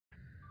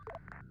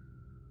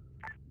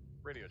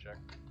Radio check.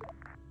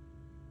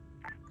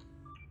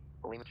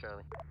 Lima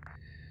Charlie.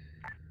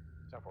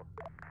 10-4.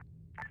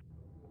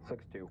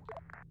 6-2.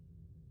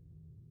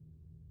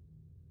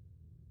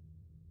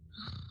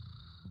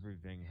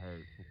 Everything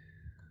hurts.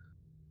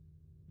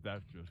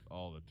 That's just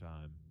all the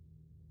time.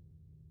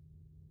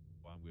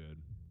 Well, I'm good.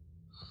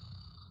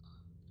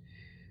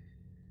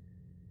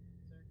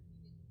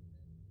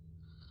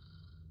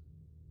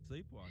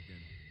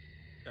 Sleepwalking.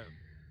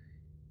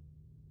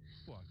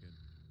 Sleepwalking.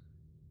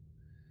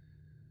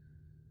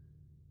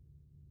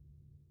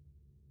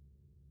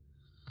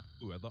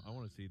 Ooh, I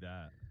want to see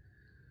that.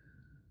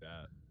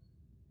 That.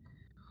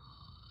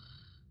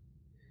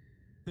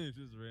 It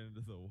just ran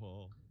into the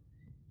wall.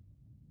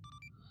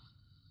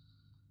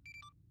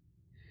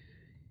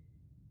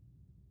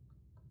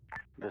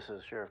 This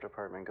is Sheriff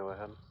Department, go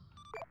ahead.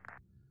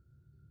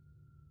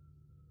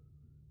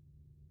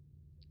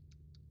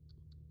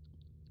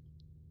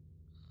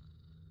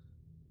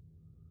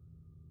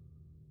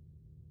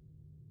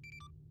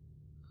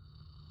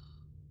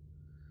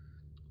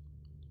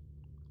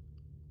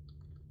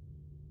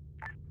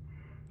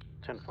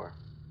 Ten four.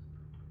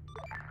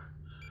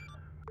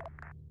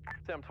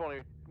 Sam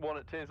 21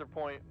 at Taser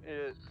Point.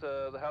 It's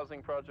the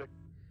housing project.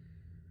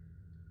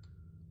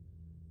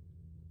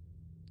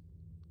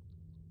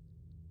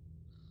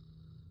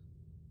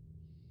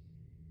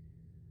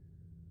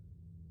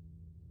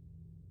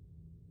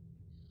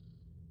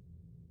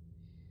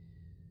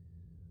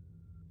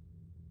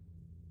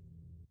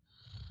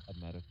 A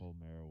medical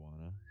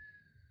marijuana.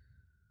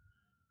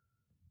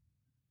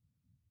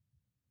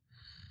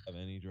 Have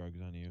any drugs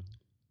on you?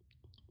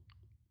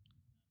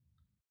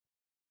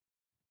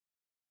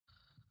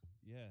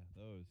 Yeah,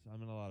 those.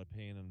 I'm in a lot of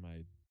pain in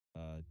my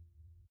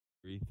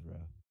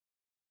urethra.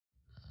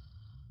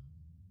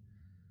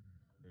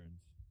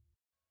 Burns.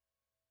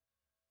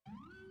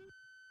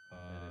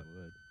 It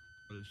would.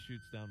 But it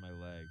shoots down my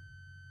leg.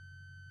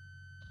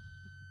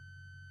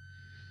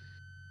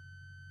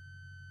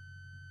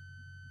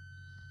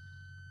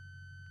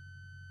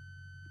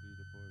 Be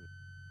deported.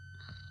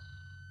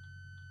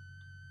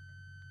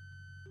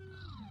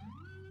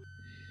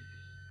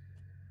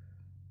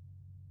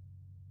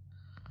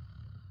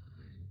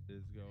 What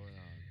is going on?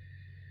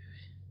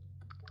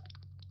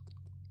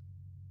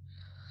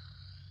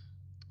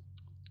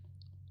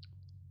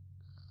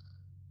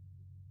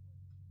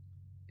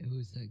 It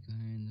was that guy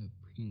in the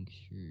pink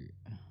shirt.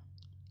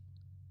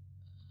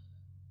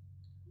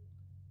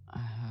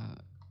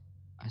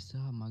 I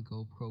still have my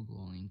GoPro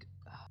going.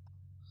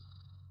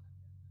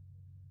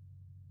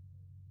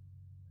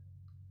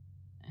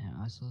 And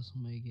I saw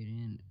somebody get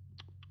in.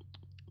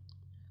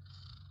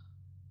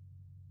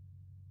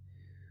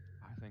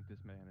 I think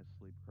this man is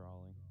sleep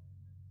crawling.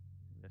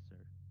 Yes, sir.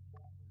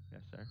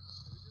 Yes, sir.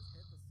 We just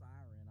hit the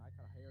siren. I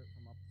could hear it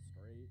from up the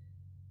street.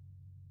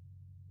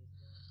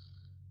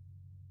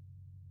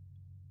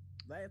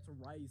 That's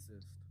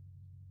racist.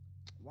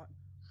 What?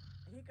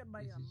 He could be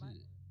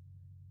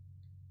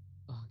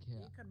Okay,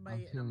 he could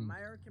be an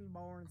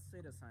American-born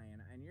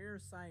citizen, and you're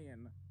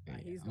saying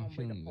that he's I'm gonna be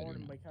feeling better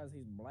deported now. because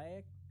he's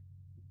black?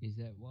 Is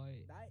that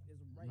why? That is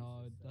racist.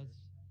 No, sir. that's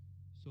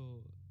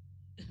so.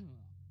 Okay.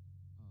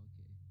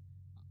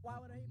 Why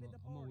would he be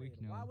I'm awake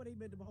deported? now. Why would he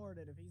be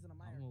deported if he's an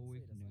American I'm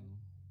awake citizen? now.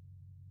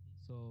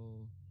 So,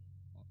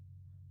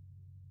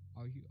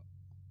 are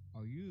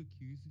you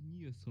accusing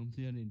me of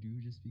something I didn't do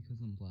just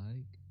because I'm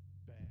black?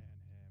 Banhammer.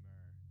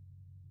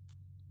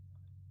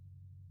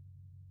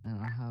 And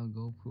I have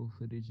GoPro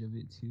footage of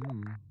it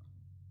too.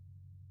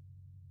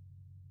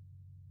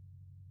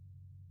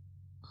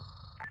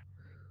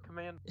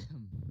 Command.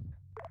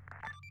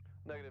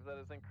 Negative, that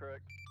is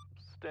incorrect.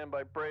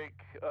 Standby break.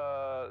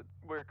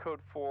 We're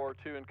code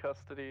 4-2 in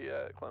custody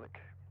at clinic.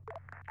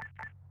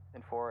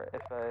 And 4,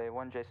 if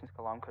one Jason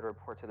Scalam could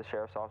report to the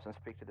sheriff's office and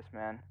speak to this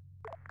man.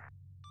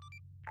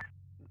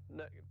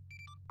 Negative.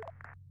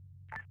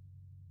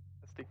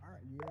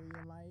 Alright, you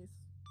EMAs?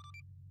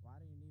 Why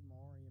do you need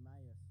more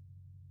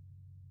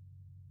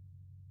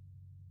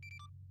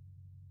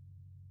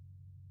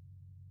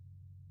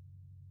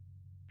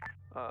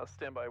EMAs?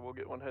 Standby, we'll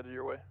get one headed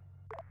your way.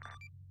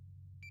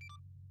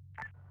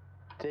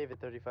 David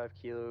 35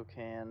 Kilo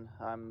Can.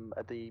 I'm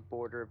at the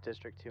border of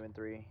District 2 and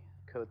 3,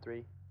 Code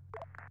 3.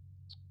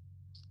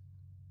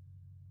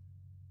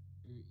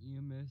 Your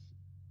EMS.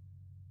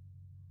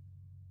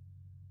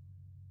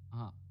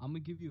 I'm gonna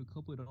give you a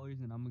couple of dollars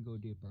and I'm gonna go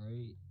dip,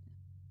 alright?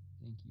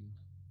 Thank you.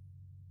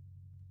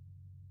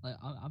 Like,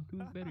 I'm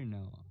doing better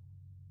now.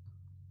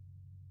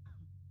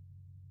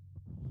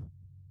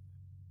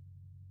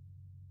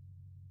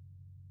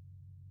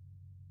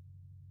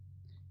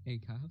 Hey,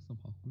 can I have some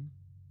popcorn?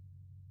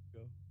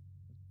 Go.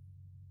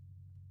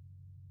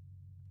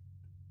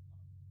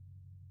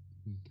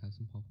 Can I have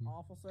some popcorn?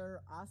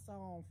 Officer, I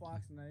saw on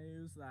Fox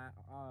News that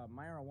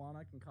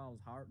marijuana can cause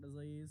heart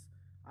disease.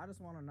 I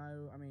just want to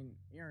know, I mean,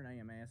 you're an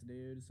AMS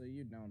dude, so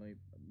you'd know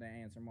the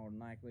answer more than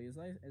likely. Is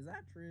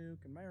that true?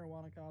 Can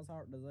marijuana cause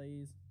heart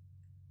disease?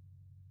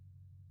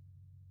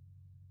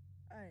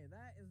 Hey,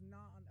 that is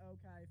not an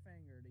okay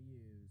finger to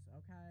use,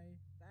 okay?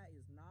 That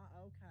is not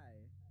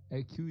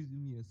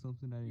accusing me of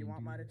something I didn't You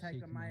want do. me to take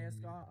the shaking my mask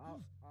head.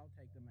 off? I'll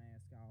take the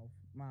mask off.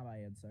 My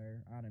bad,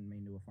 sir. I didn't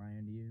mean to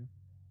offend you.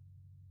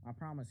 I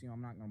promise you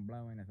I'm not gonna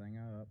blow anything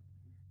up.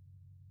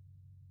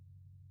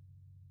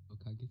 Oh,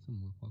 can I get some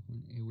more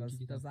popcorn? Hey, where'd you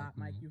get Does that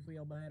popcorn make at? you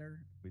feel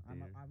better? We do.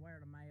 I wear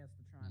the mask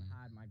to try and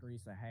hide my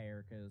greasy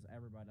hair because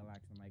everybody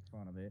likes to make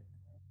fun of it.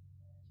 Thank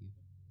you.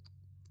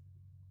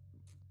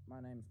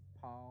 My name's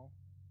Paul.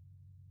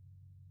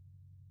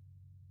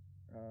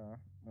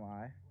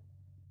 Why?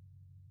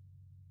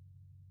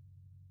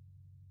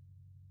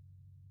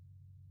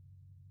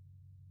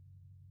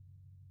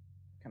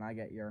 Can I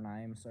get your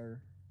name, sir?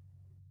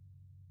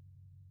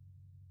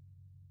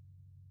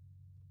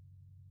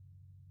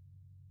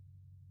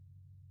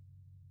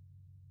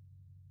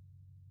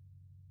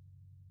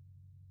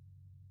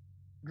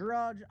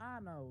 Drudge, I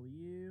know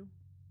you.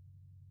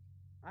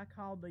 I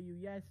called to you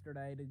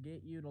yesterday to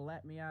get you to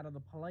let me out of the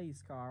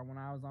police car when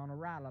I was on a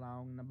ride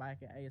along in the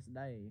back of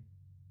SD.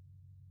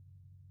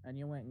 And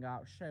you went and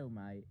got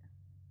showmate.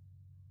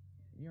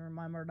 You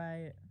remember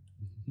that?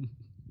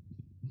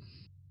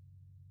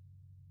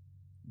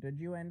 Did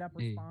you end up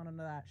Hey, responding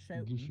to that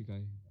shooting? Greasy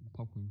guy,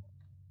 popcorn.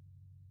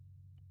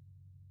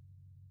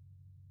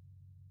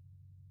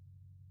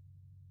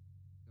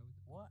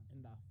 What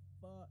in the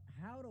fuck?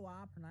 How do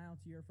I pronounce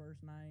your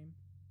first name?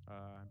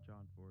 I'm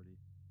John 40.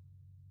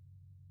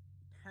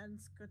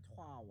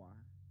 Tenskatwawa.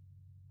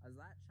 Is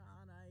that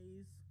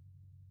Chinese?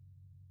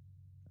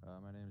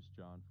 My name is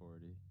John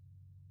 40.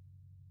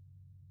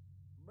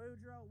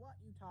 Boudreaux, what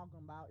you talking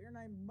about? Your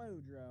name's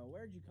Boudreaux.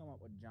 Where'd you come up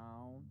with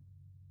John?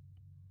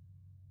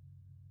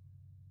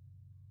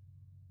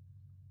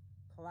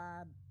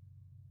 Clyde.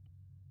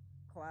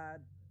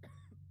 Clyde.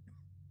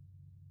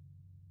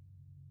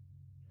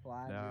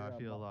 Clyde, No, you're I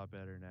feel a lot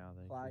better now,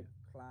 thank Clyde,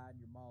 you. Clyde,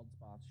 your bald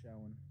spot's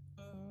showing.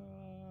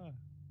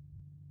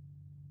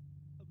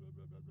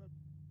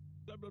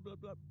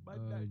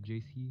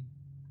 Jaycee.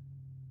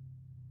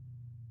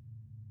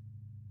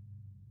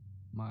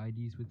 My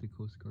ID's with the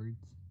Coast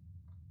Guards.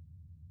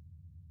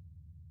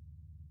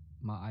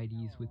 My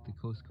ID's with the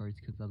Coast Guards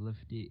because I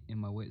left it in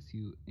my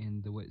wetsuit,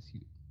 and the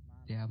wetsuit,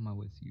 they have my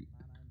wetsuit.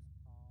 My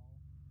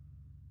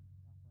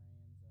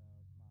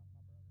name's Paul. My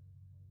friends, my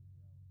brothers,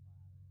 Boudreaux and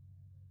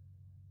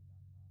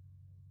Clyde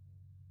are in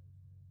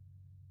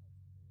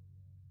there. They were the ones who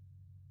got caught in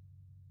Postabilia.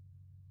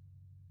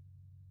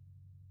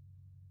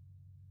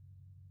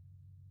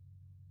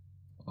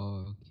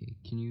 Oh, okay.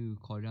 Can you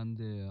call down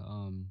the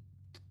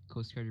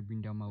Coast Guard to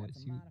bring down my That's a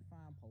wetsuit? mighty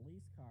fine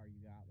police car you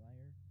got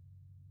there.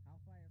 How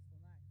fast can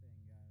that thing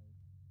go?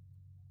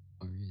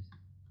 Or is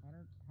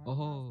 100 Oh,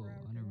 miles per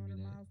hour, I never 200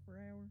 knew that. miles per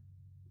hour?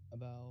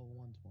 About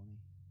 120.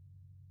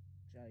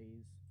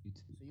 Jeez. you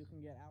too. So you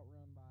can get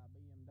outrun by a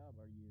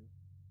BMW.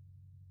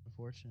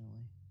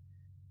 Unfortunately.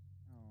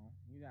 Oh,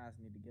 you guys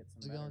need to get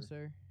some How's it going, better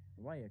sir?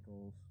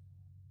 vehicles.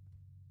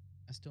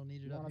 I still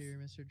need it You up wanna here,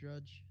 Mr.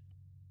 Drudge.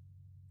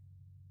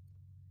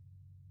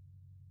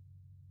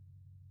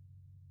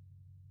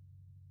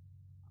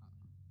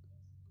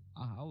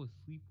 I was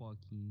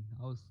sleepwalking.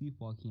 I was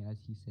sleepwalking, as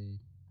he said.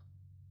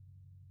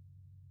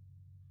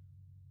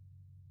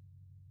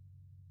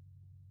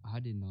 I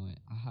did not.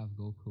 I have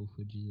GoPro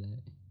footage of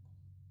that.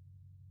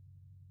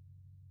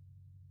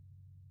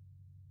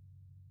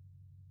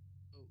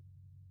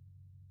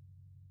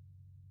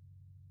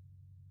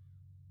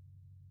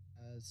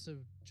 So,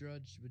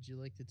 Drudge, would you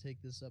like to take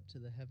this up to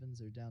the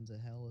heavens or down to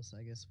hell, as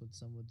I guess what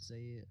some would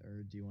say,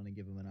 or do you want to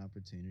give him an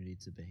opportunity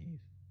to behave?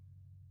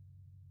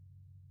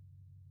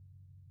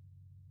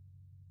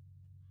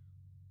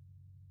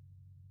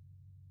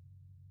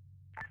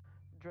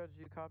 Drudge,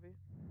 you copy?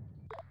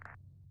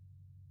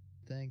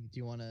 Do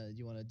you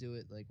wanna do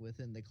it like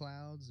within the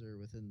clouds or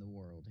within the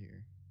world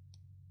here?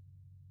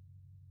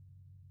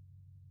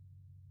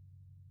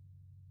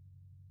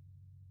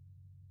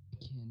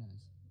 I can't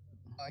ask.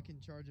 I can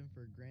charge him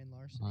for grand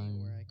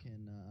larceny, or I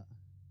can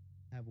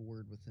have a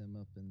word with him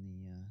up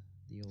in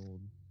the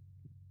old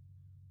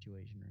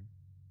situation room.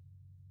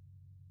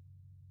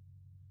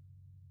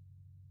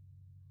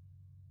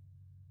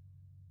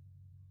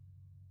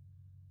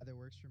 Either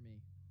works for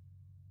me.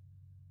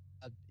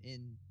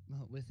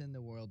 Within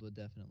the world would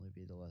definitely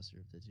be the lesser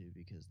of the two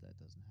because that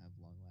doesn't have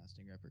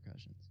long-lasting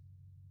repercussions.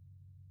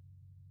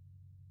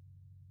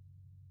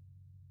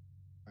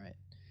 All right.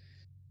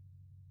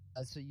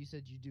 So you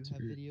said you do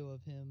have video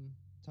of him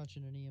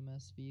touching an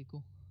EMS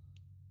vehicle?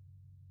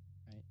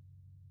 Right.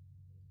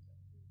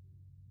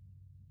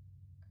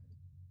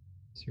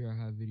 Sir, I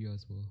have video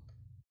as well.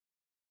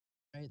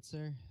 All right,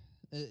 sir.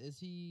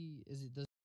 Does